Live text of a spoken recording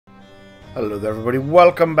Hello there, everybody.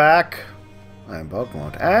 Welcome back. I'm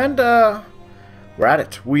BogMod, and we're at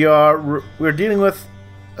it. We're dealing with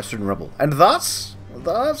a certain rebel, and thus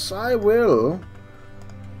I will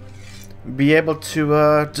be able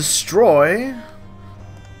to destroy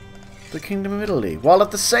the Kingdom of Italy, while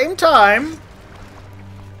at the same time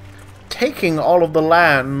taking all of the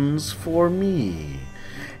lands for me.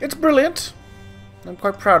 It's brilliant. I'm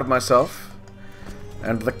quite proud of myself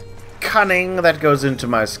and the cunning that goes into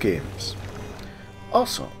my schemes.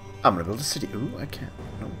 Also, I'm gonna build a city. Ooh, I can't.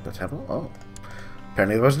 No, a temple? Oh.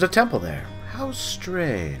 Apparently there wasn't a temple there. How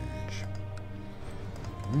strange.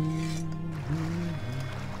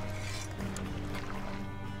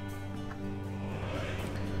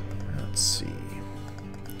 Let's see.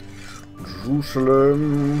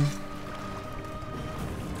 Jerusalem.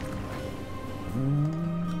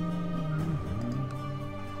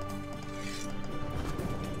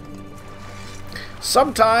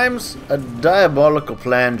 Sometimes a diabolical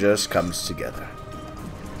plan just comes together,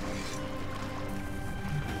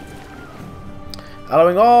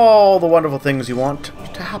 allowing all the wonderful things you want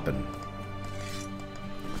to happen.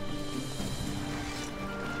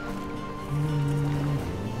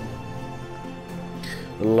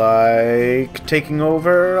 Like taking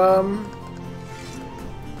over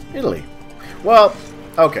Italy. Well,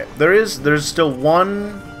 okay, there's still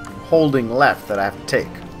one holding left that I have to take.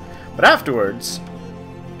 But afterwards,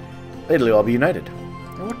 Italy will all be united.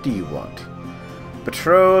 Now, what do you want?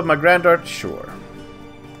 Betroth my granddaughter? Sure.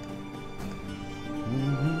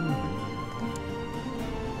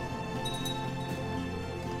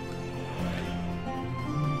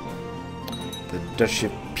 The Duchy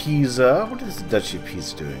of Pisa. What is the Duchy of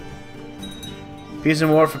Pisa doing? Peace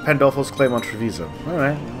and war for Pandolfo's claim on Treviso.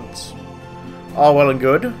 Alright, well, that's all well and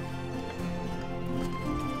good.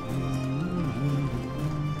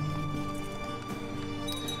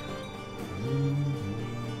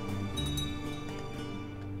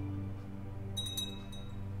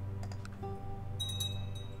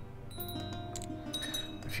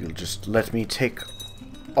 If you'll just let me take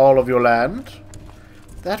all of your land,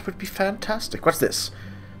 that would be fantastic. What's this?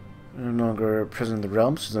 No longer president of the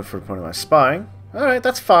realm, so for a point of my spying. Alright,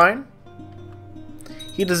 that's fine.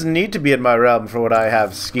 He doesn't need to be in my realm for what I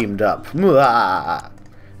have schemed up. Mwah!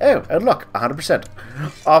 Oh, and look, 100%.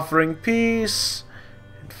 Offering peace.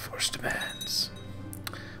 Enforced demands.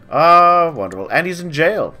 Ah, wonderful. And he's in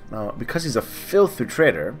jail. Now, because he's a filthy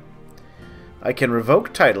traitor, I can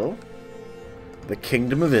revoke title. The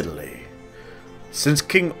Kingdom of Italy. Since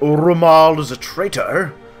King Romuald is a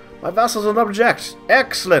traitor, my vassals will not object.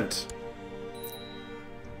 Excellent!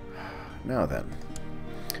 Now then.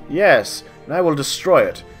 Yes, and I will destroy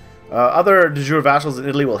it. Other de jure vassals in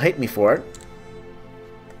Italy will hate me for it.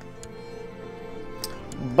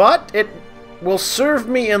 But it will serve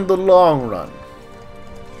me in the long run.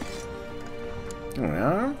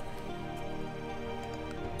 Yeah.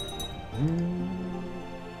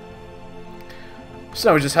 So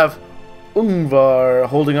now we just have Ungvar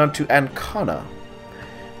holding on to Ancona.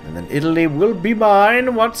 And then Italy will be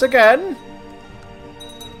mine once again.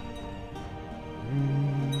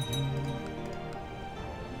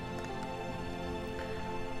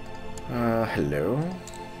 Hello.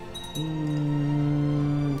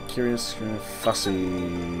 Curious, fussy.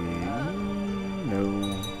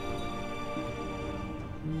 No.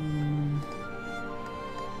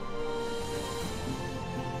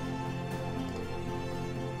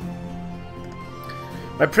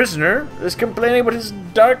 My prisoner is complaining about his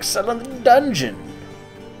dark cell in the dungeon.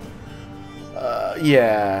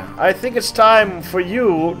 Yeah, I think it's time for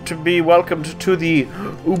you to be welcomed to the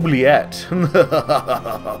oubliette.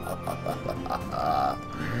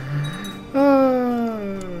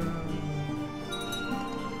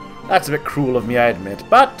 That's a bit cruel of me, I admit,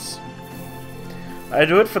 but I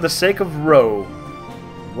do it for the sake of Rome.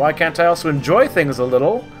 Why can't I also enjoy things a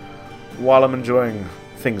little while I'm enjoying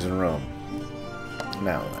things in Rome?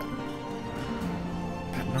 Now then.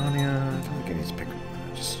 Pannonia, I don't think I need to pick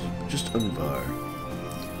just Ungvar.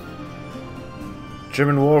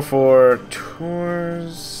 German war for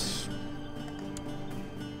Tours.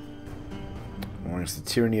 Or it's the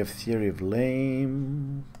tyranny of theory of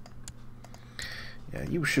lame. Yeah,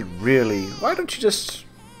 you should really. Why don't you just.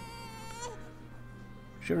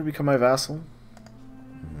 Should you ever become my vassal?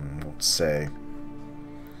 Won't say.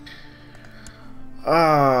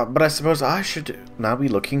 But I suppose I should now be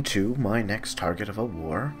looking to my next target of a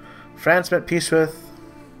war. France met peace with...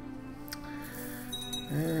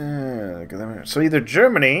 so either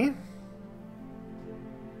Germany...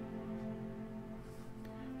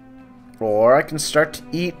 Or I can start to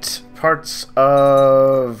eat parts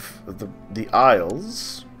of the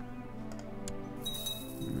Isles.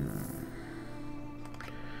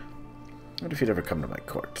 What if he'd ever come to my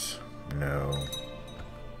court? No.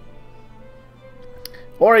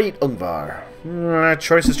 Or I eat Ungvar.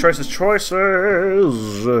 Choices, choices,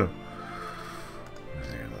 choices!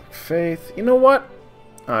 Faith. You know what?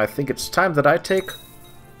 I think it's time that I take...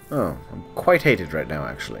 Oh, I'm quite hated right now,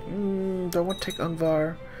 actually. Do I want to take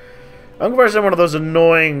Ungvar? Ungvar's in one of those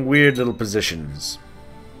annoying, weird little positions.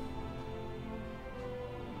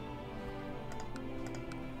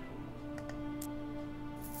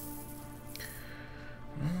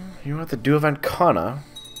 You want the Duo of Ancona?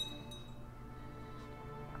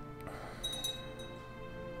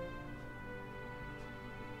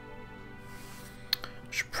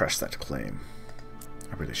 I should press that claim.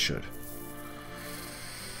 I really should.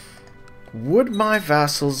 Would my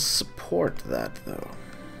vassals support that, though?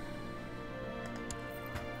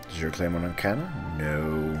 Is your claim on Ancona?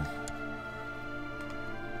 No.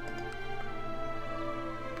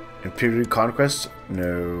 Imperial Conquest?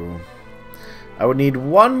 No. I would need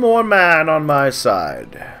one more man on my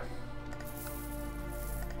side.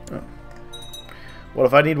 Oh. Well,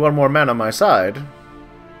 if I need one more man on my side,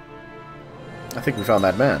 I think we found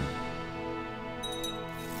that man.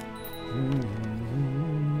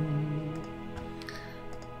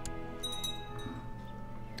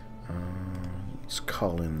 Let's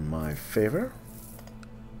call in my favor.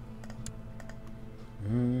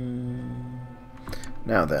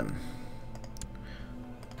 Now then.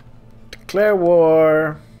 Declare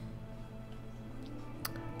war.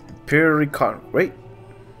 Imperial Recon. Wait.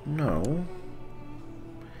 No.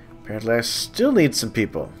 Apparently I still need some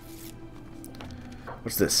people.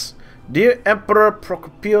 What's this? Dear Emperor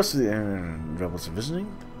Procopius, the rebels are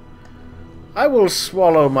visiting. I will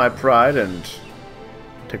swallow my pride and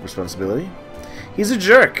take responsibility. He's a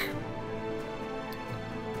jerk.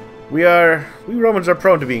 We Romans are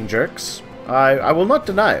prone to being jerks. I will not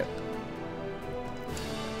deny it.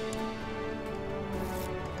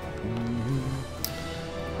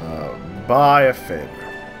 Buy a favor.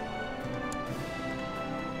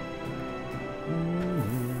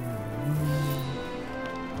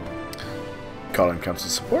 Call in council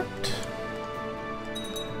support.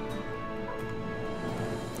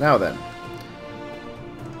 Now then.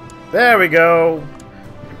 There we go.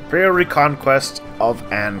 Imperial Reconquest of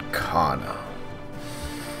Ancona.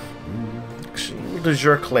 Actually, we'll de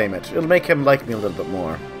jure claim it. It'll make him like me a little bit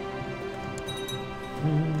more.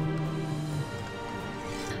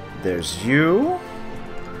 There's you.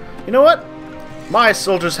 You know what? My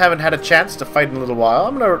soldiers haven't had a chance to fight in a little while.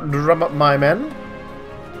 I'm gonna drum up my men.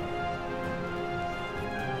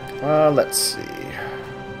 Let's see.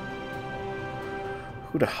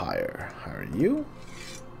 Who to hire? Hire you.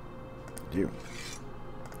 You.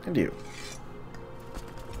 And you.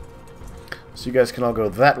 So you guys can all go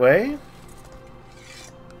that way.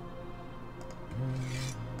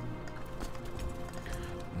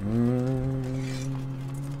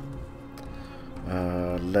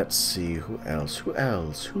 Let's see. Who else? Who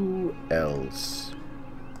else? Who else?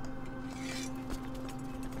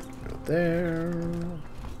 Go there.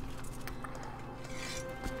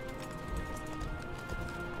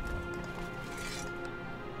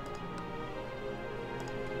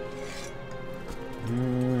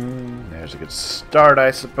 There's a good start,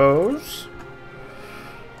 I suppose.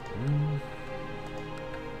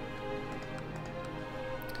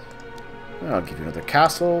 I'll give you another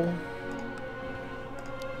castle.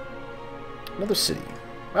 Another city.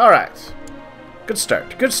 Alright. Good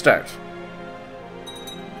start. Good start.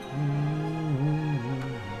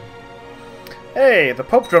 Hey, the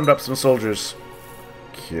Pope drummed up some soldiers.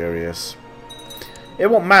 Curious.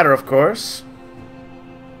 It won't matter, of course.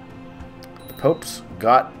 The Pope's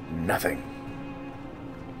got nothing.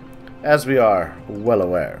 As we are well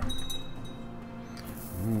aware.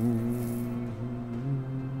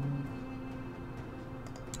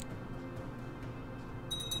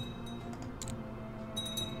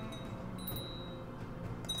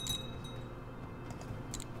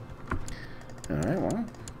 Alright, well.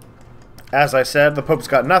 As I said, the Pope's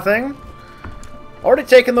got nothing. Already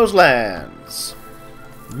taken those lands.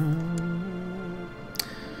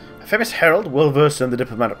 A famous herald, well versed in the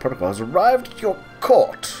diplomatic protocol, has arrived at your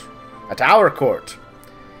court. At our court.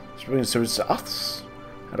 He's bringing service to us.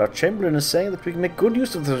 And our chamberlain is saying that we can make good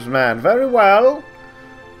use of this man. Very well.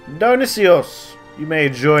 Dionysios, you may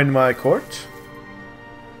join my court.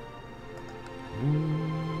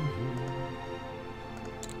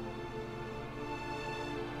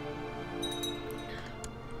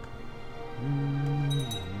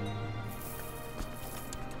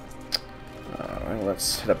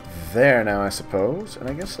 Let's head up there now, I suppose. And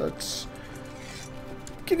I guess let's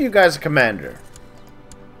give you guys a commander.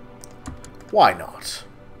 Why not?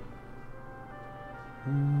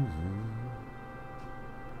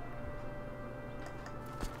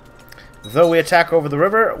 Though we attack over the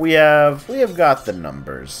river, we have got the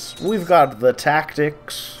numbers. We've got the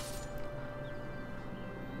tactics.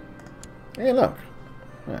 Hey, look.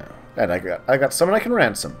 Yeah. And I got someone I can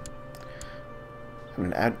ransom. I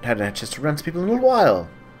hadn't had a chance to ransom people in a little while.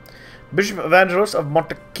 Bishop Evangelos of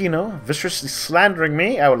Montecchino, viciously slandering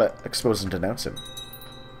me. I will expose and denounce him.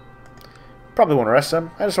 Probably won't arrest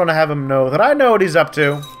him. I just want to have him know that I know what he's up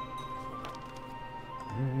to.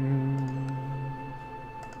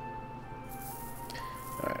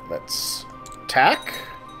 Alright, let's attack.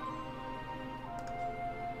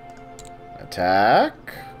 Attack.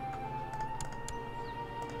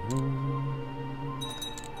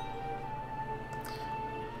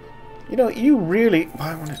 You know, you really... Well,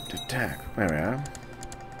 I wanted to attack. There we are.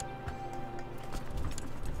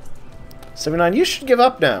 79, you should give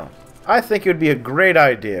up now. I think it would be a great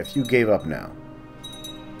idea if you gave up now.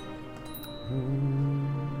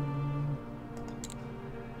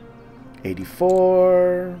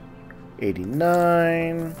 84,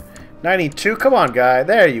 89, 92. Come on, guy.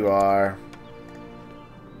 There you are.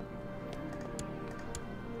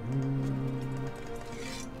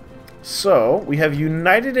 So, we have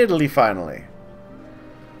united Italy finally.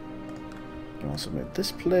 You also made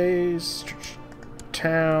this place,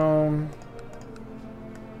 town.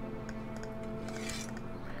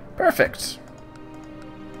 Perfect.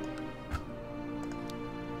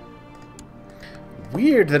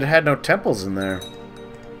 Weird that it had no temples in there.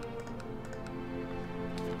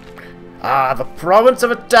 Ah, the province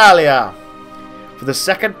of Italia! For the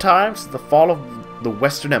second time since the fall of the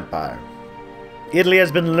Western Empire. Italy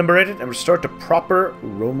has been liberated and restored to proper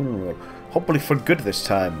Roman rule. Hopefully for good this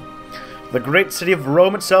time. The great city of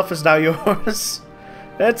Rome itself is now yours.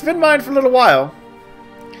 It's been mine for a little while.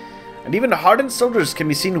 And even hardened soldiers can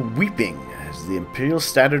be seen weeping as the imperial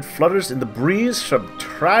standard flutters in the breeze from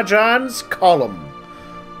Trajan's column.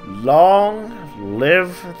 Long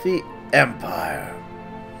live the Empire.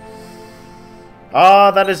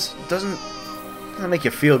 Ah, doesn't that make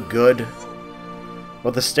you feel good?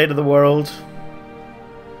 About the state of the world?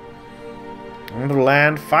 And the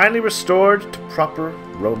land finally restored to proper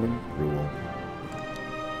Roman rule.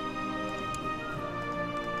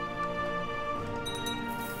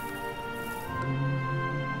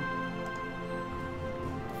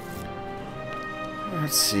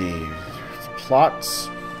 Let's see. Plots.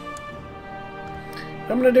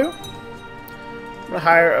 What I'm gonna do? I'm gonna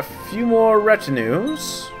hire a few more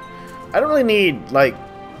retinues. I don't really need, like,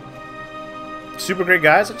 super great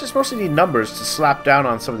guys. I just mostly need numbers to slap down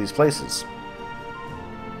on some of these places.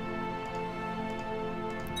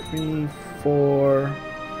 3, 4.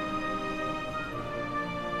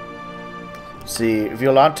 See,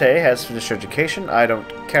 Violante has finished education. I don't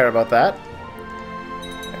care about that.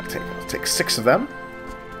 I'll take 6 of them.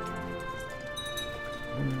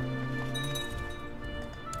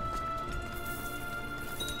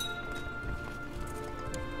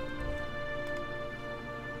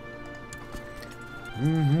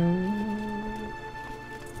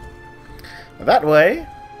 That way,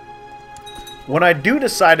 when I do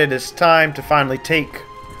decide it is time to finally take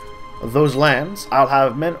those lands, I'll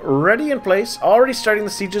have men ready in place, already starting the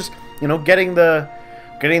sieges, you know, getting the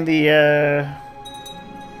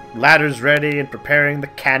ladders ready and preparing the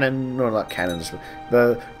cannon, or not cannons,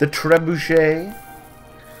 the trebuchet,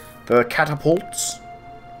 the catapults,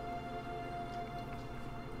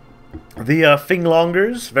 the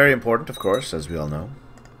finglongers, very important, of course, as we all know.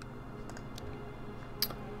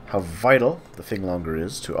 How vital the finglonger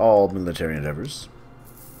is to all military endeavors.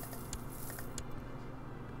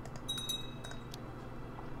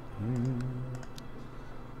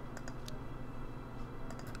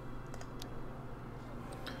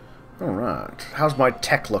 Alright, how's my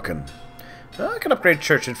tech looking? I can upgrade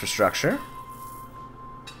church infrastructure.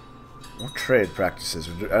 More trade practices.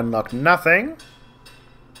 We unlock nothing.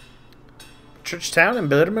 Church town and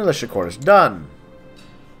build a militia quarters. Done.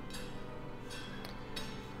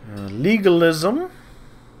 Legalism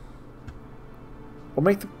will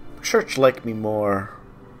make the church like me more.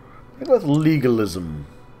 What about legalism?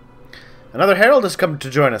 Another herald has come to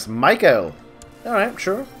join us. Michael. Alright,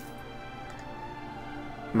 sure.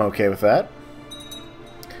 I'm okay with that.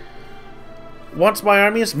 Once my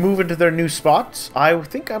armies move into their new spots, I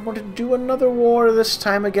think I want to do another war this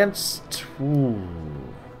time against... Ooh.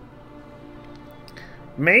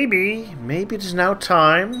 Maybe it is now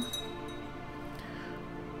time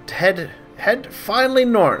to head finally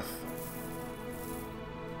north.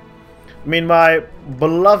 I mean, my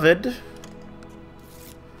beloved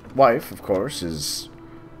wife, of course, is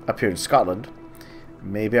up here in Scotland.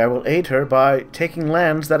 Maybe I will aid her by taking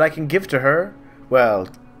lands that I can give to her. Well,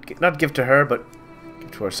 not give to her, but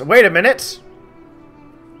give to her. So, wait a minute!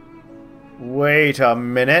 Wait a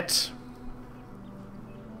minute.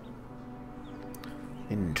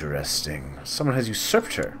 Interesting. Someone has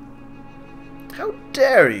usurped her. How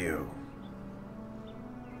dare you?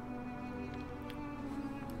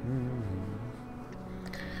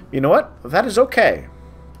 You know what? That is okay.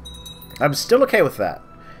 I'm still okay with that.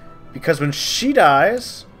 Because when she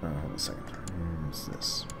dies... Oh, hold on a second. What's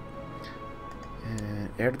this?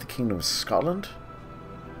 Heir to the Kingdom of Scotland?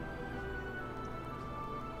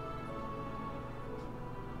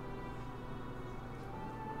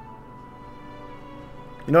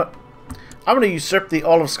 You know what? I'm going to usurp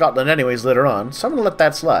all of Scotland anyways later on, so I'm going to let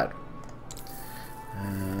that slide.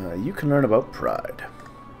 You can learn about pride.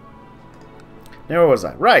 Now, where was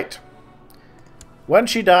I? Right. When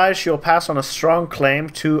she dies, she will pass on a strong claim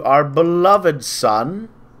to our beloved son,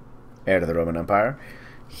 heir to the Roman Empire.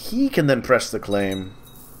 He can then press the claim,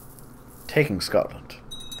 taking Scotland.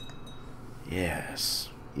 Yes.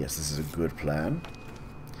 Yes, this is a good plan.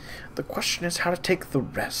 The question is how to take the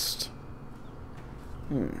rest.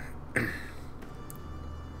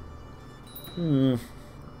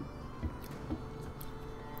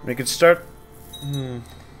 We could start...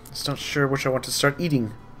 Just not sure which I want to start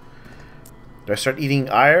eating. Do I start eating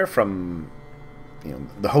Ire from,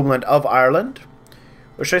 the homeland of Ireland?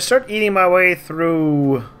 Or should I start eating my way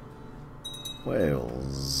through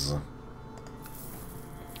Wales?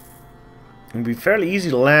 It would be fairly easy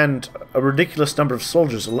to land a ridiculous number of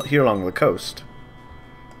soldiers here along the coast.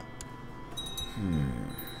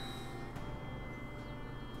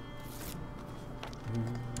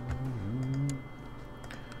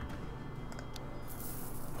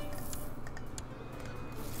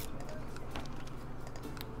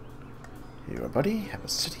 Here you are, buddy. Have a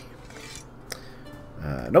city.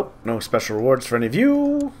 Nope. No special rewards for any of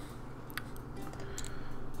you.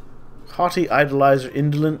 Haughty, idolizer,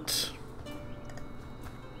 indolent.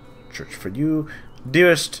 Church for you.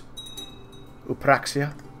 Dearest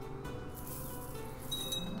Upraxia.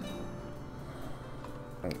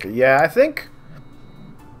 Okay, yeah, I think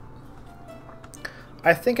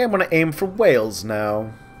I'm going to aim for Wales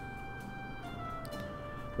now.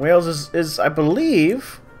 Wales is, I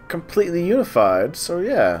believe, completely unified, so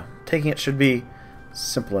yeah, taking it should be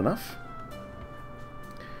simple enough.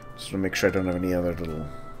 Just want to make sure I don't have any other little...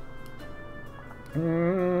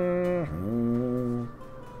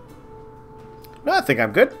 No, I think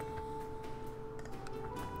I'm good.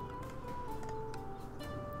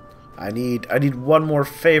 I need one more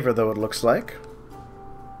favor, though, it looks like.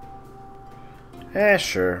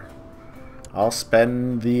 Sure. I'll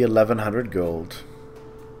spend the 1100 gold.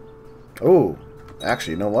 Oh,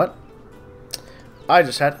 actually, you know what? I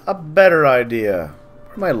just had a better idea.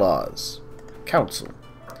 Where are my laws? Council.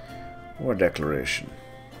 War declaration.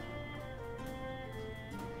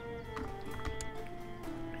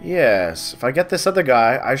 Yes, if I get this other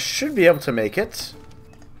guy, I should be able to make it.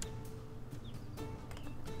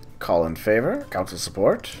 Call in favor. Council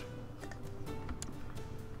support.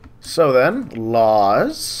 So then,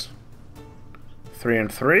 laws. 3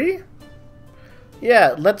 and 3.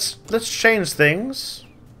 Yeah, let's change things.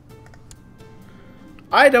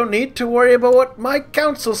 I don't need to worry about what my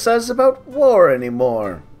council says about war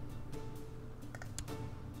anymore.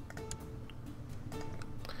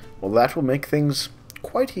 Well, that will make things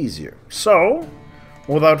quite easier. So,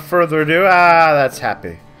 without further ado, that's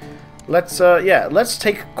happy. Let's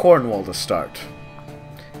take Cornwall to start.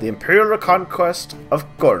 The Imperial Reconquest of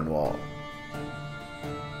Cornwall.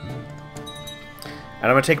 And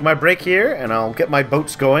I'm going to take my break here, and I'll get my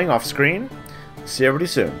boats going off screen. See everybody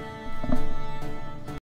soon.